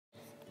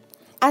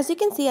As you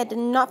can see, I did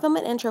not film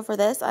an intro for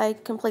this. I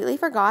completely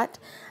forgot.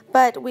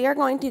 But we are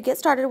going to get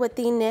started with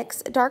the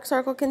NYX Dark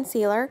Circle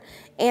Concealer.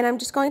 And I'm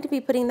just going to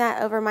be putting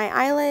that over my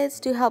eyelids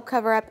to help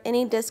cover up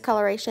any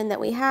discoloration that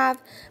we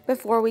have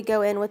before we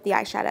go in with the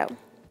eyeshadow.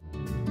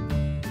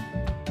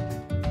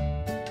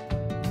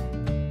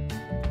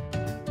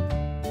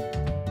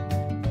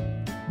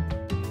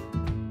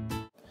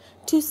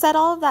 To set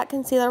all of that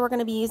concealer, we're going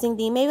to be using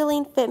the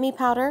Maybelline Fit Me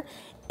powder,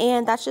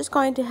 and that's just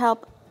going to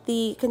help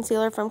the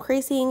concealer from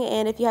creasing,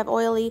 and if you have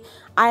oily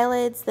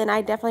eyelids, then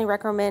I definitely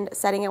recommend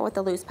setting it with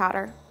the loose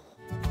powder.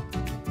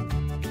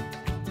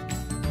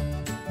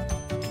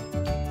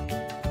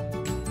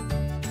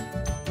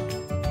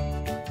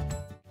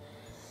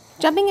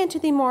 Jumping into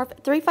the Morphe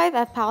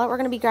 35F palette, we're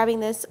going to be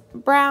grabbing this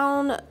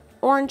brown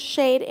orange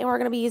shade, and we're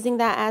going to be using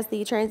that as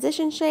the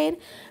transition shade.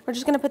 We're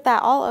just going to put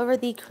that all over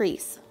the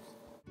crease.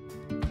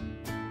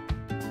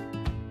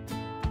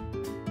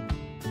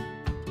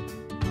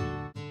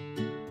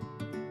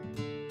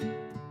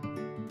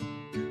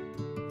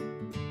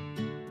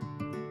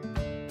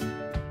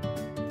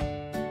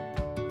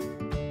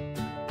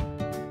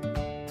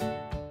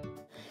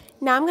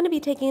 Now I'm going to be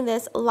taking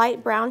this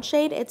light brown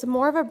shade. It's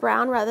more of a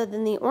brown rather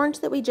than the orange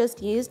that we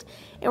just used,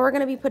 and we're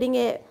going to be putting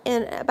it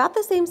in about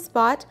the same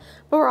spot,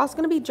 but we're also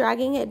going to be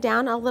dragging it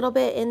down a little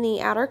bit in the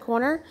outer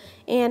corner.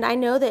 And I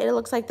know that it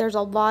looks like there's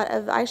a lot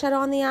of eyeshadow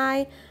on the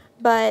eye,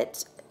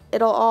 but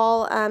it'll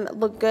all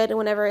look good, and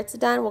whenever it's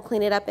done, we'll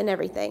clean it up and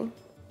everything.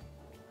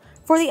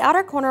 For the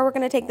outer corner, we're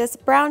going to take this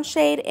brown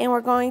shade, and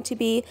we're going to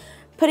be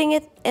putting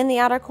it in the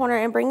outer corner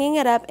and bringing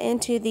it up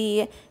into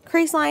the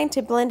crease line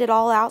to blend it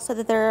all out so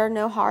that there are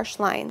no harsh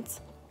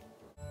lines.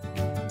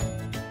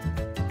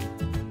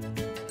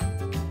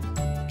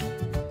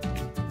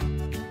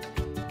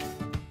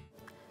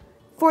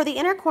 For the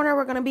inner corner,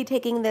 we're going to be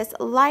taking this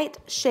light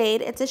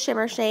shade. It's a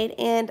shimmer shade,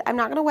 and I'm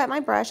not going to wet my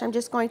brush. I'm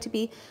just going to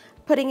be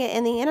putting it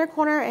in the inner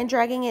corner and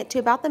dragging it to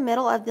about the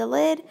middle of the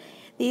lid.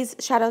 These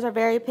shadows are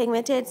very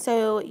pigmented,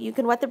 so you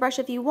can wet the brush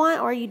if you want,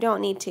 or you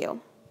don't need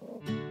to.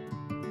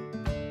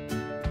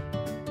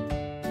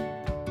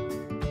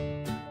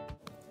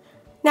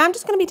 Now I'm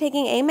just going to be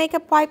taking a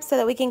makeup wipe so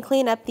that we can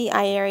clean up the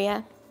eye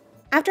area.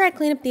 After I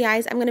clean up the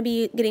eyes, I'm going to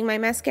be getting my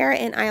mascara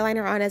and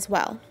eyeliner on as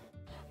well.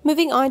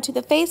 Moving on to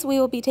the face, we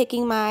will be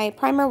taking my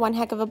primer, One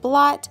Heck of a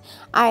Blot.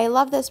 I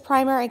love this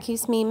primer. It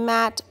keeps me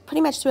matte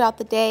pretty much throughout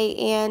the day,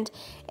 and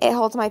it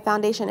holds my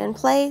foundation in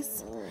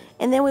place.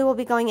 And then we will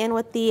be going in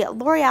with the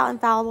L'Oreal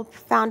Infallible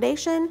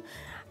Foundation.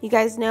 You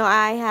guys know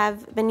I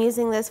have been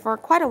using this for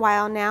quite a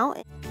while now.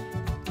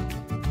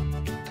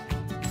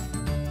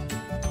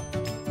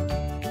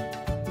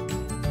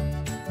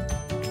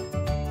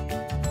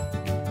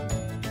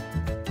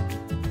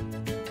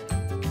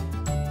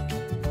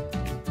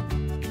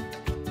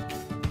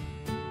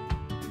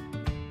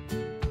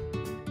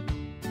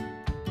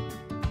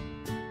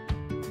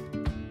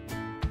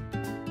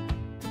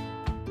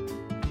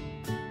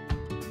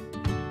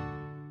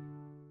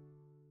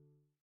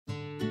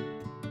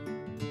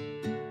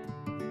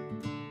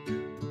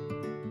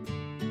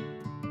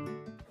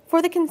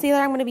 For the concealer,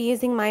 I'm going to be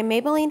using my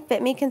Maybelline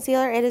Fit Me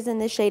concealer. It is in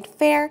the shade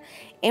Fair,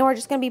 and we're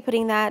just going to be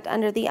putting that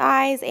under the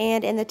eyes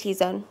and in the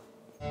T-zone.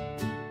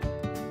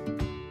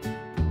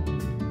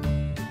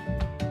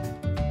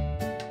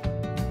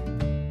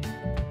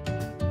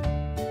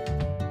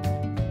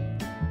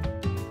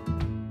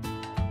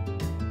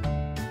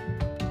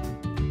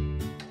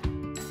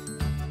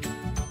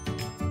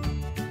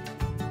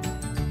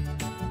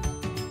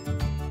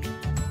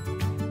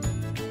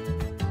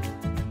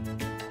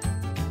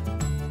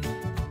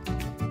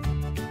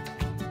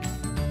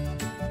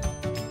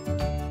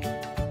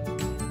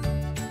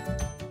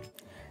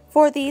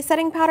 For the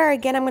setting powder,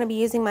 again, I'm going to be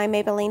using my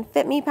Maybelline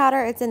Fit Me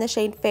powder. It's in the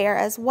shade Fair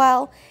as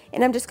well.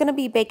 And I'm just going to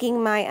be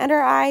baking my under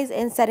eyes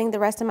and setting the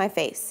rest of my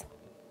face.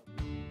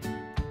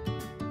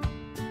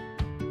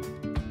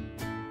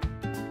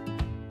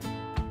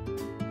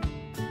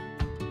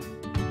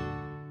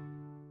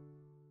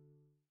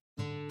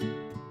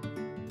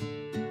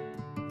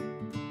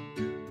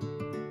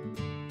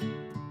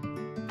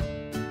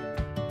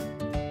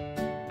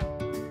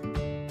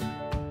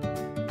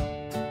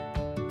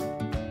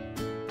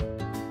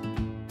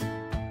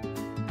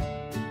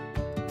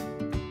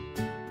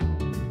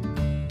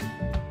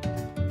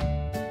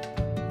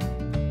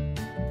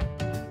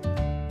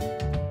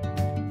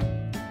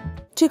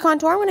 To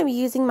contour, I'm going to be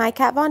using my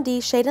Kat Von D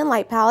Shade and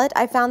Light palette.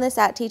 I found this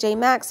at TJ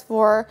Maxx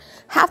for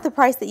half the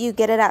price that you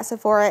get it at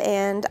Sephora,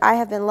 and I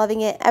have been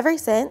loving it ever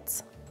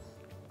since.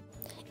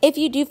 If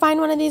you do find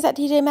one of these at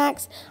TJ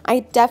Maxx,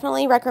 I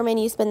definitely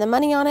recommend you spend the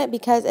money on it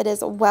because it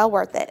is well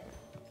worth it.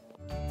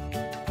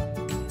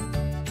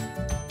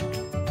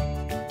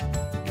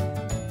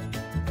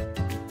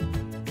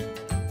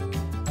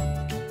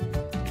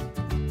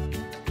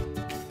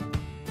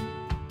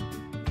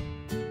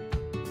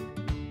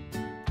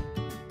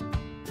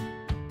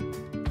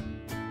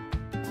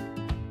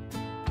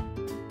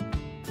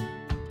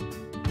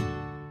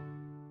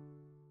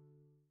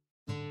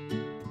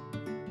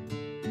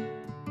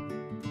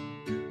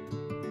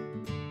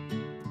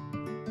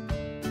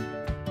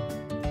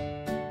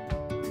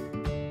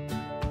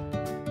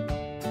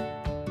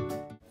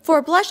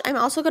 For blush, I'm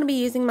also going to be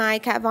using my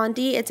Kat Von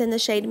D. It's in the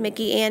shade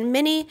Mickey and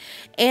Minnie,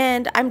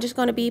 and I'm just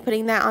going to be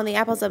putting that on the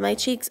apples of my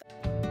cheeks.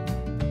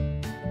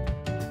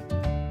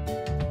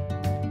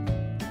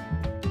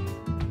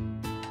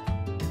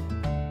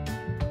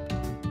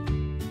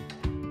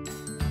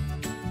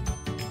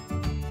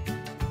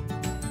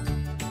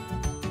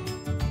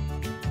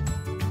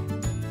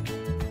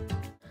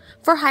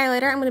 For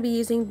highlighter, I'm going to be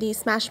using the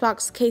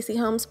Smashbox Casey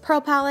Holmes Pearl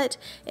Palette.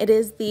 It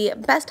is the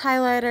best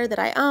highlighter that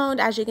I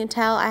owned. As you can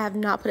tell, I have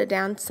not put it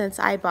down since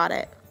I bought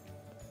it.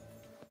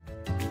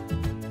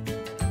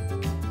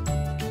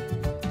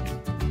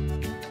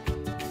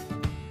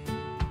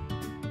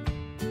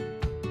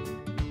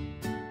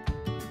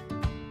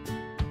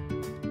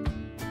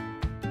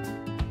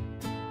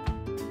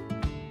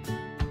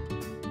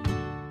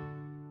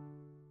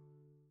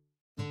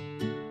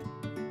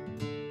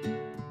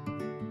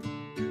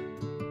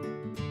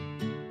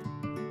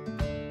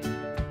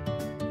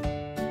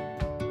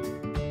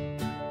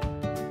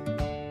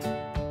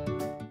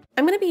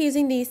 I'm going to be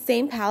using the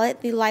same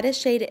palette, the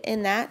lightest shade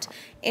in that,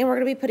 and we're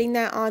going to be putting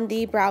that on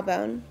the brow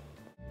bone.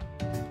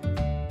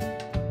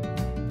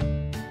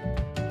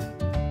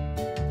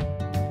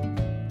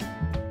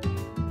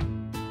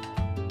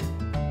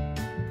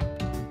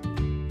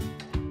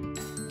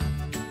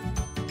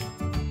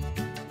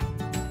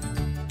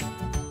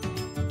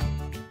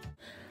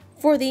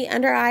 For the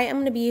under eye, I'm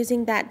going to be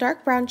using that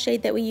dark brown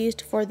shade that we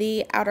used for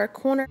the outer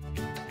corner.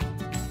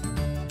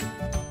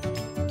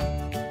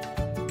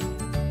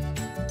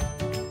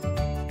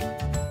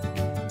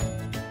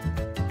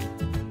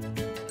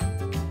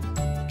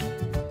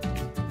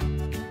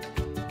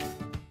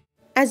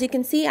 As you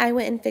can see, I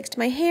went and fixed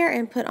my hair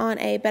and put on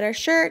a better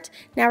shirt.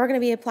 Now we're going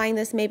to be applying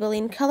this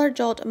Maybelline Color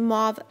Jolt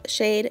Mauve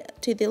shade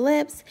to the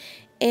lips.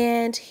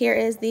 And here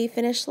is the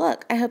finished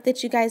look. I hope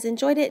that you guys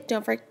enjoyed it.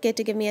 Don't forget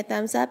to give me a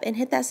thumbs up and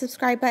hit that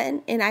subscribe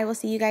button. And I will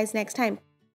see you guys next time.